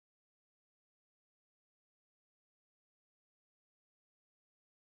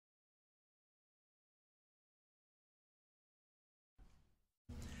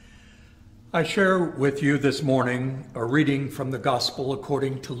I share with you this morning a reading from the Gospel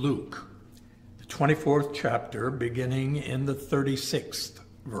according to Luke, the 24th chapter, beginning in the 36th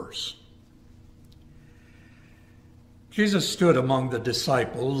verse. Jesus stood among the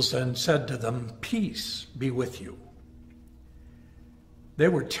disciples and said to them, "Peace be with you." They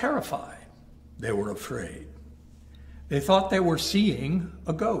were terrified. They were afraid. They thought they were seeing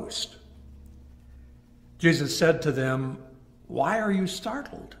a ghost. Jesus said to them, "Why are you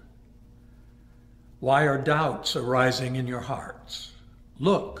startled? Why are doubts arising in your hearts?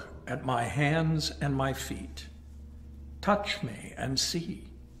 Look at my hands and my feet. Touch me and see.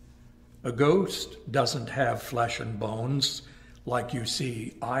 A ghost doesn't have flesh and bones like you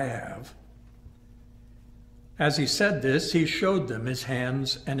see I have." As he said this, he showed them his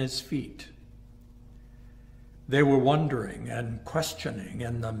hands and his feet. They were wondering and questioning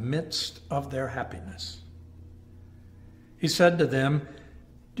in the midst of their happiness. He said to them,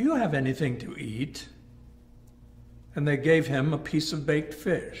 "Do you have anything to eat?" And they gave him a piece of baked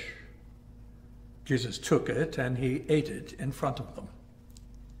fish. Jesus took it and he ate it in front of them.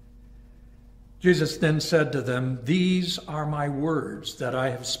 Jesus then said to them, "These are my words that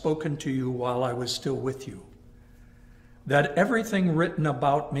I have spoken to you while I was still with you, that everything written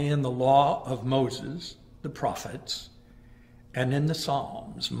about me in the law of Moses, the prophets, and in the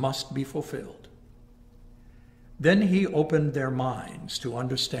Psalms must be fulfilled." Then he opened their minds to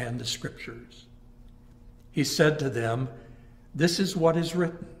understand the scriptures. He said to them, "This is what is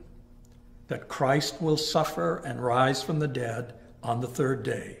written, that Christ will suffer and rise from the dead on the third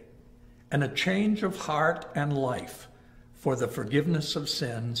day, and a change of heart and life for the forgiveness of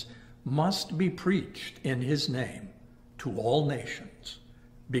sins must be preached in his name to all nations,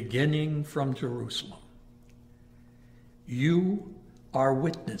 beginning from Jerusalem. You are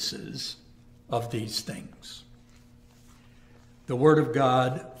witnesses of these things." The word of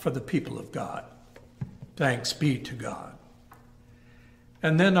God for the people of God. Thanks be to God.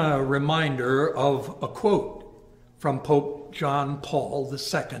 And then a reminder of a quote from Pope John Paul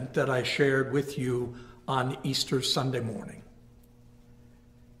II that I shared with you on Easter Sunday morning.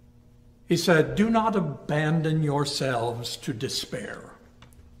 He said, "Do not abandon yourselves to despair.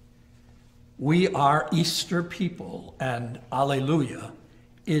 We are Easter people, and Alleluia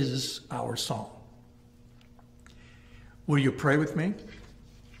is our song." Will you pray with me?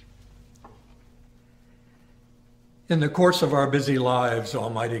 In the course of our busy lives,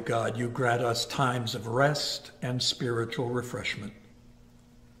 Almighty God, you grant us times of rest and spiritual refreshment.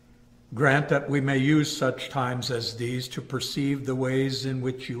 Grant that we may use such times as these to perceive the ways in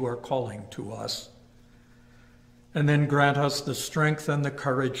which you are calling to us. And then grant us the strength and the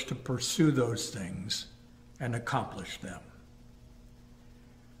courage to pursue those things and accomplish them.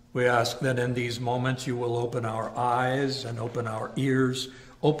 We ask that in these moments you will open our eyes and open our ears,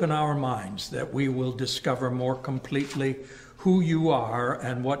 open our minds, that we will discover more completely who you are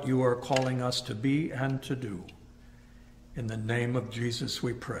and what you are calling us to be and to do. In the name of Jesus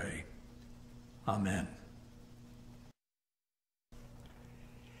we pray. Amen.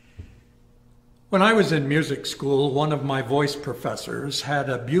 When I was in music school, one of my voice professors had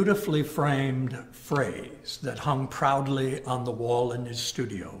a beautifully framed phrase that hung proudly on the wall in his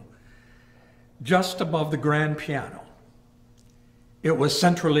studio, just above the grand piano. It was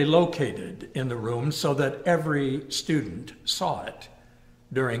centrally located in the room so that every student saw it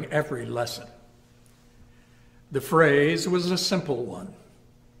during every lesson. The phrase was a simple one.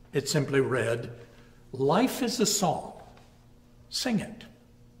 It simply read, "Life is a song, sing it."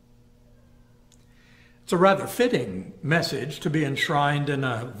 It's a rather fitting message to be enshrined in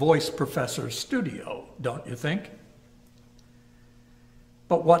a voice professor's studio, don't you think?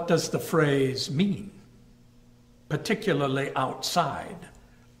 But what does the phrase mean, particularly outside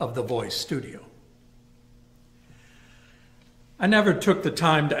of the voice studio? I never took the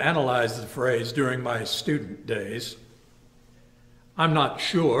time to analyze the phrase during my student days. I'm not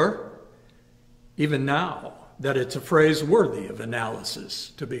sure, even now, that it's a phrase worthy of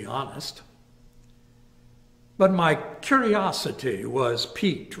analysis, to be honest. But my curiosity was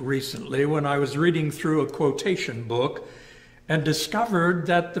piqued recently when I was reading through a quotation book and discovered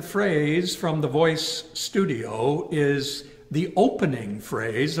that the phrase from the voice studio is the opening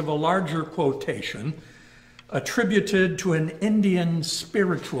phrase of a larger quotation attributed to an Indian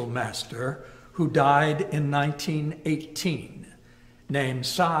spiritual master who died in 1918, named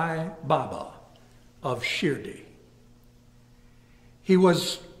Sai Baba of Shirdi. He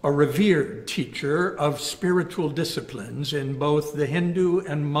was a revered teacher of spiritual disciplines in both the Hindu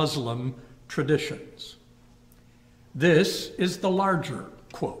and Muslim traditions. This is the larger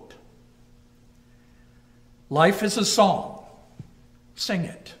quote. "Life is a song, sing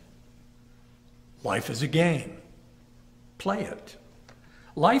it. Life is a game. Play it.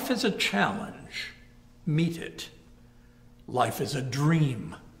 Life is a challenge. Meet it. Life is a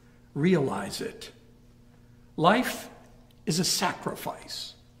dream. Realize it. Life is a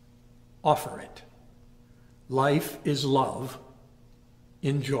sacrifice. Offer it. Life is love.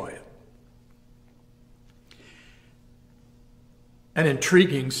 Enjoy it. An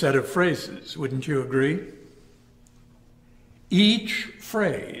intriguing set of phrases, wouldn't you agree? Each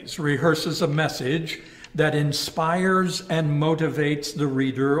phrase rehearses a message that inspires and motivates the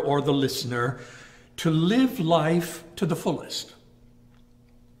reader or the listener to live life to the fullest.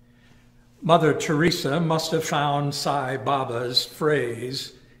 Mother Teresa must have found Sai Baba's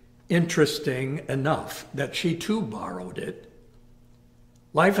phrase interesting enough that she too borrowed it.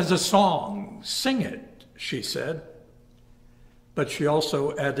 Life is a song, sing it, she said. But she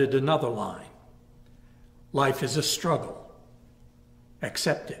also added another line. Life is a struggle.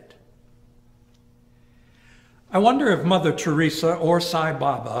 Accept it. I wonder if Mother Teresa or Sai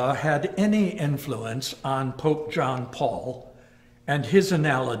Baba had any influence on Pope John Paul and his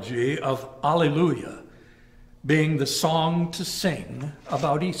analogy of Alleluia being the song to sing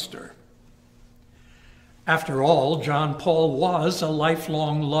about Easter. After all, John Paul was a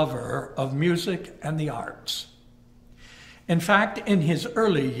lifelong lover of music and the arts. In fact, in his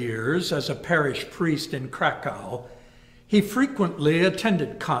early years as a parish priest in Krakow, he frequently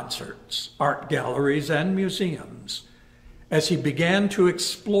attended concerts, art galleries, and museums as he began to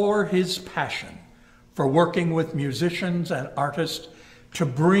explore his passion for working with musicians and artists to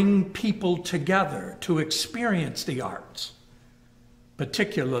bring people together to experience the arts,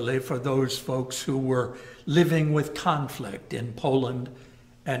 particularly for those folks who were living with conflict in Poland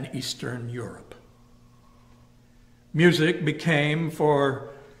and Eastern Europe. Music became, for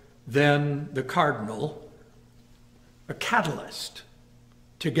then the cardinal, a catalyst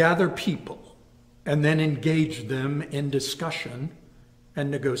to gather people and then engage them in discussion and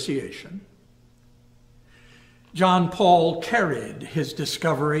negotiation. John Paul carried his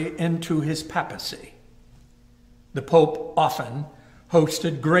discovery into his papacy. The Pope often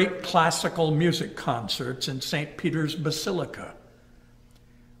hosted great classical music concerts in St. Peter's Basilica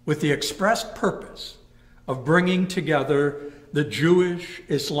with the expressed purpose of bringing together the Jewish,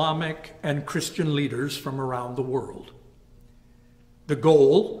 Islamic, and Christian leaders from around the world. The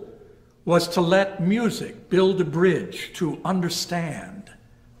goal was to let music build a bridge to understand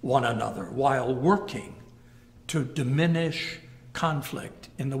one another while working to diminish conflict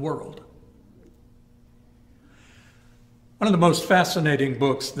in the world. One of the most fascinating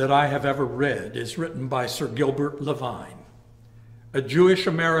books that I have ever read is written by Sir Gilbert Levine, a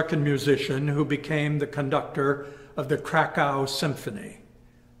Jewish-American musician who became the conductor of the Krakow Symphony,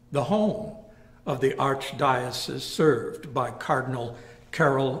 the home of the archdiocese served by Cardinal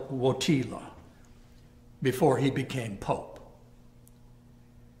Karol Wojtyla before he became Pope.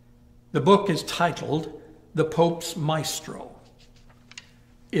 The book is titled The Pope's Maestro.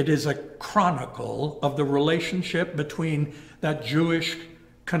 It is a chronicle of the relationship between that Jewish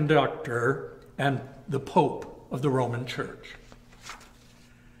conductor and the Pope of the Roman Church.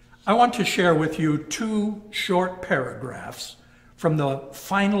 I want to share with you two short paragraphs from the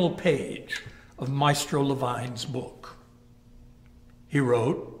final page of Maestro Levine's book. He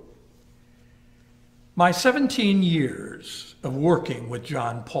wrote, "My 17 years of working with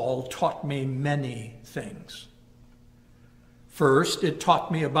John Paul taught me many things. First, it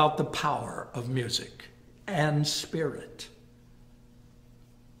taught me about the power of music and spirit.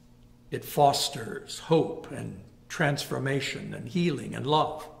 It fosters hope and transformation and healing and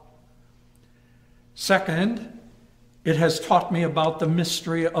love. Second, it has taught me about the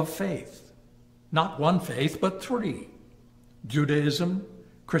mystery of faith. Not one faith, but three: Judaism,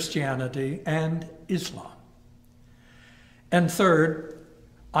 Christianity, and Islam. And third,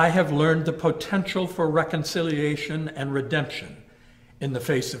 I have learned the potential for reconciliation and redemption in the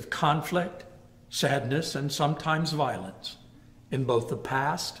face of conflict, sadness, and sometimes violence in both the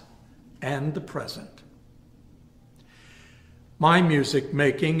past and the present. My music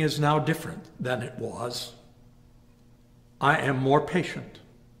making is now different than it was. I am more patient.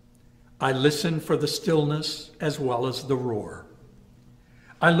 I listen for the stillness as well as the roar.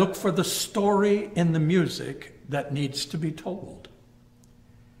 I look for the story in the music that needs to be told.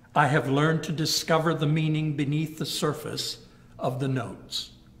 I have learned to discover the meaning beneath the surface of the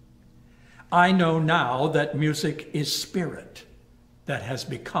notes. I know now that music is spirit that has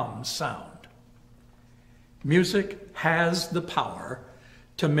become sound. Music has the power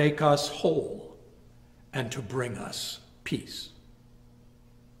to make us whole and to bring us peace."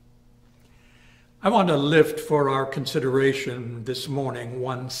 I want to lift for our consideration this morning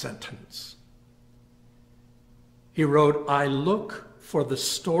one sentence. He wrote, "I look for the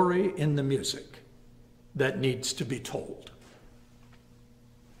story in the music that needs to be told."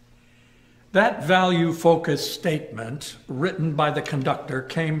 That value-focused statement written by the conductor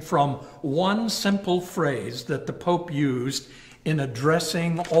came from one simple phrase that the Pope used in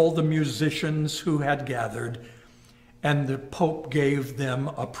addressing all the musicians who had gathered, and the Pope gave them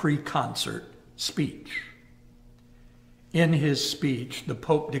a pre-concert speech. In his speech, the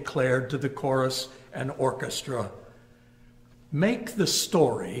Pope declared to the chorus and orchestra, "Make the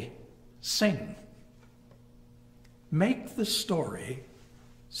story sing. Make the story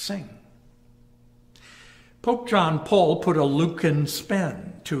sing." Pope John Paul put a Lucan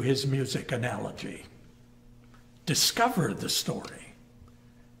spin to his music analogy. Discover the story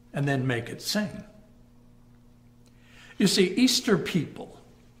and then make it sing. You see, Easter people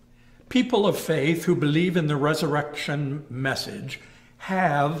of faith who believe in the resurrection message,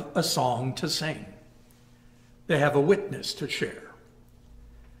 have a song to sing. They have a witness to share.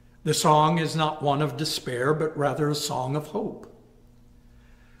 The song is not one of despair, but rather a song of hope.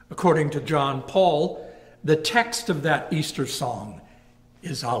 According to John Paul, the text of that Easter song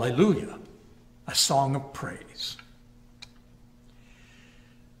is Alleluia, a song of praise.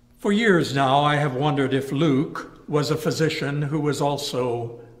 For years now, I have wondered if Luke was a physician who was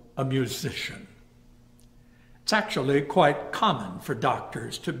also a musician. It's actually quite common for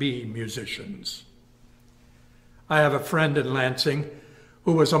doctors to be musicians. I have a friend in Lansing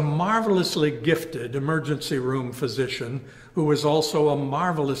who was a marvelously gifted emergency room physician who was also a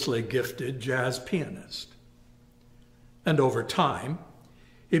marvelously gifted jazz pianist. And over time,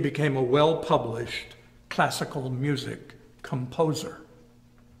 he became a well-published classical music composer.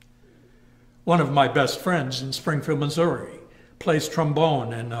 One of my best friends in Springfield, Missouri, plays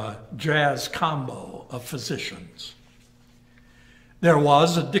trombone in a jazz combo of physicians. There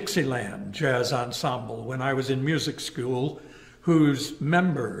was a Dixieland jazz ensemble when I was in music school, whose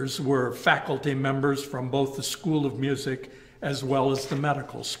members were faculty members from both the School of Music as well as the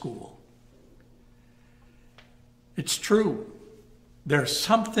medical school. It's true. There's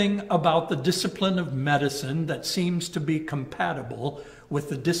something about the discipline of medicine that seems to be compatible with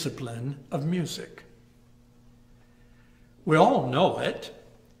the discipline of music. We all know it.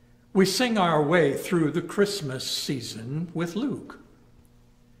 We sing our way through the Christmas season with Luke.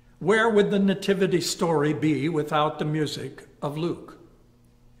 Where would the Nativity story be without the music of Luke?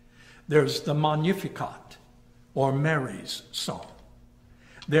 There's the Magnificat, or Mary's song.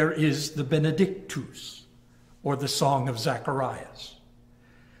 There is the Benedictus, or the Song of Zacharias.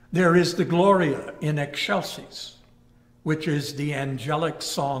 There is the Gloria in Excelsis, which is the angelic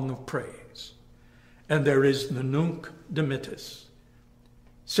song of praise. And there is the Nunc Dimittis,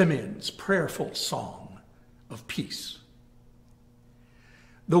 Simeon's prayerful song of peace.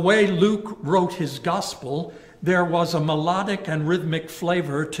 The way Luke wrote his gospel, there was a melodic and rhythmic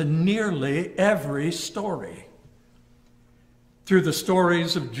flavor to nearly every story. Through the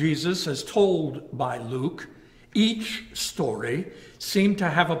stories of Jesus as told by Luke, each story seemed to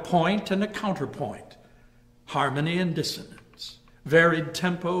have a point and a counterpoint, harmony and dissonance, varied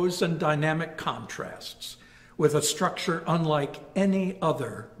tempos and dynamic contrasts, with a structure unlike any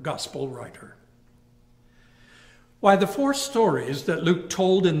other gospel writer. Why, the four stories that Luke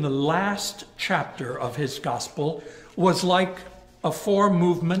told in the last chapter of his gospel was like a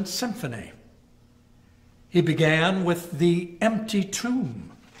four-movement symphony. He began with the empty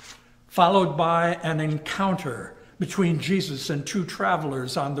tomb, followed by an encounter between Jesus and two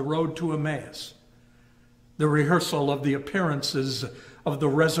travelers on the road to Emmaus, the rehearsal of the appearances of the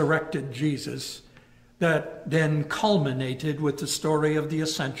resurrected Jesus that then culminated with the story of the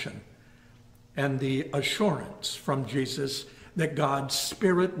ascension and the assurance from Jesus that God's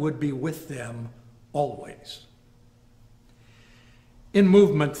Spirit would be with them always. In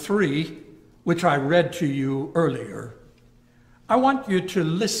movement 3, which I read to you earlier, I want you to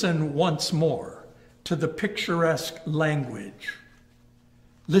listen once more to the picturesque language.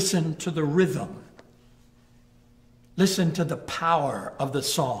 Listen to the rhythm. Listen to the power of the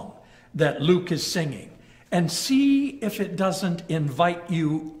song that Luke is singing, and see if it doesn't invite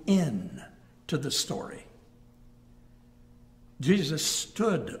you in to the story. Jesus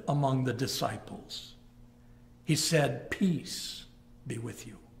stood among the disciples. He said, "Peace be with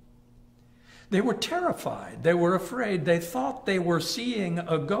you." They were terrified. They were afraid. They thought they were seeing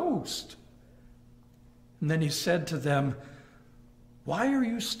a ghost. And then he said to them, "Why are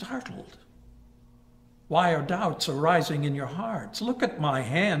you startled? Why are doubts arising in your hearts? Look at my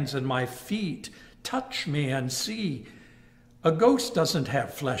hands and my feet. Touch me and see. A ghost doesn't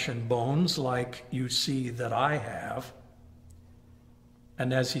have flesh and bones like you see that I have."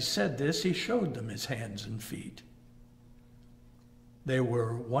 And as he said this, he showed them his hands and feet. They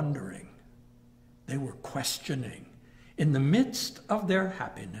were wondering. They were questioning in the midst of their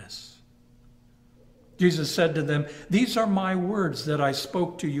happiness. Jesus said to them, "These are my words that I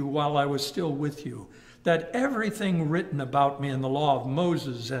spoke to you while I was still with you, that everything written about me in the law of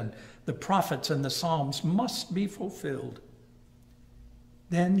Moses and the prophets and the Psalms must be fulfilled."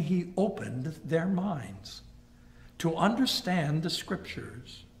 Then he opened their minds to understand the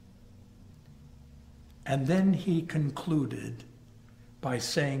scriptures. And then he concluded by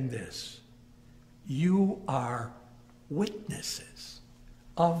saying this, "You are witnesses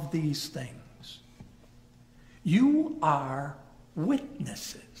of these things." You are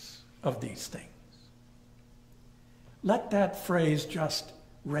witnesses of these things. Let that phrase just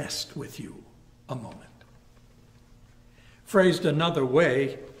rest with you a moment. Phrased another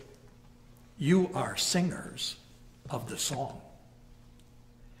way, you are singers of the song.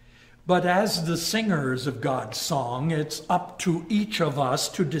 But as the singers of God's song, it's up to each of us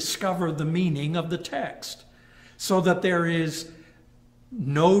to discover the meaning of the text, so that there is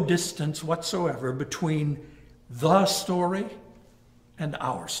no distance whatsoever between the story and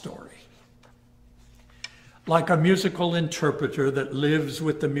our story. Like a musical interpreter that lives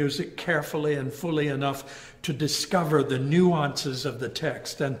with the music carefully and fully enough to discover the nuances of the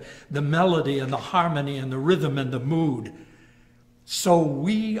text and the melody and the harmony and the rhythm and the mood, so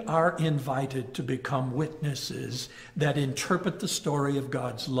we are invited to become witnesses that interpret the story of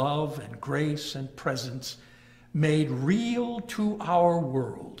God's love and grace and presence made real to our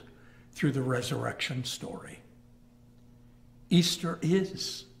world through the resurrection story. Easter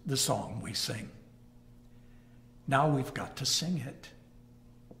is the song we sing. Now we've got to sing it.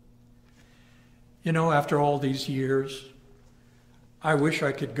 You know, after all these years, I wish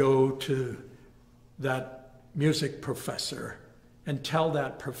I could go to that music professor and tell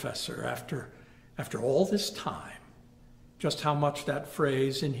that professor after all this time just how much that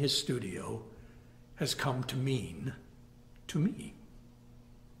phrase in his studio has come to mean to me.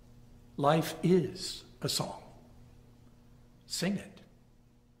 Life is a song. Sing it.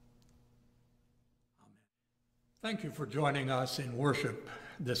 Amen. Thank you for joining us in worship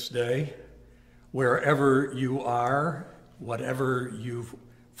this day. Wherever you are, whatever you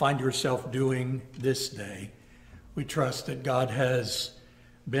find yourself doing this day, we trust that God has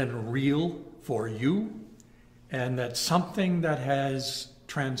been real for you and that something that has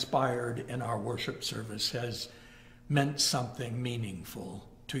transpired in our worship service has meant something meaningful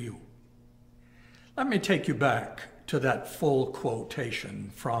to you. Let me take you back to that full quotation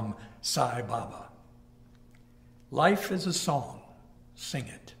from Sai Baba. Life is a song, sing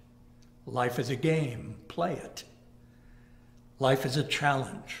it. Life is a game, play it. Life is a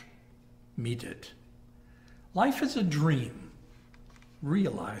challenge, meet it. Life is a dream,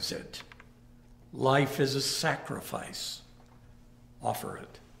 realize it. Life is a sacrifice, offer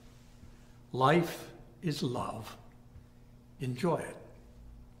it. Life is love, enjoy it.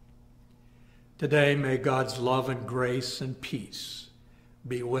 Today, may God's love and grace and peace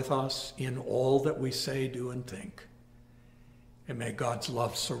be with us in all that we say, do, and think. And may God's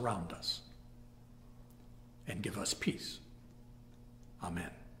love surround us and give us peace.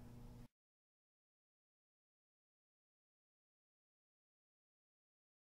 Amen.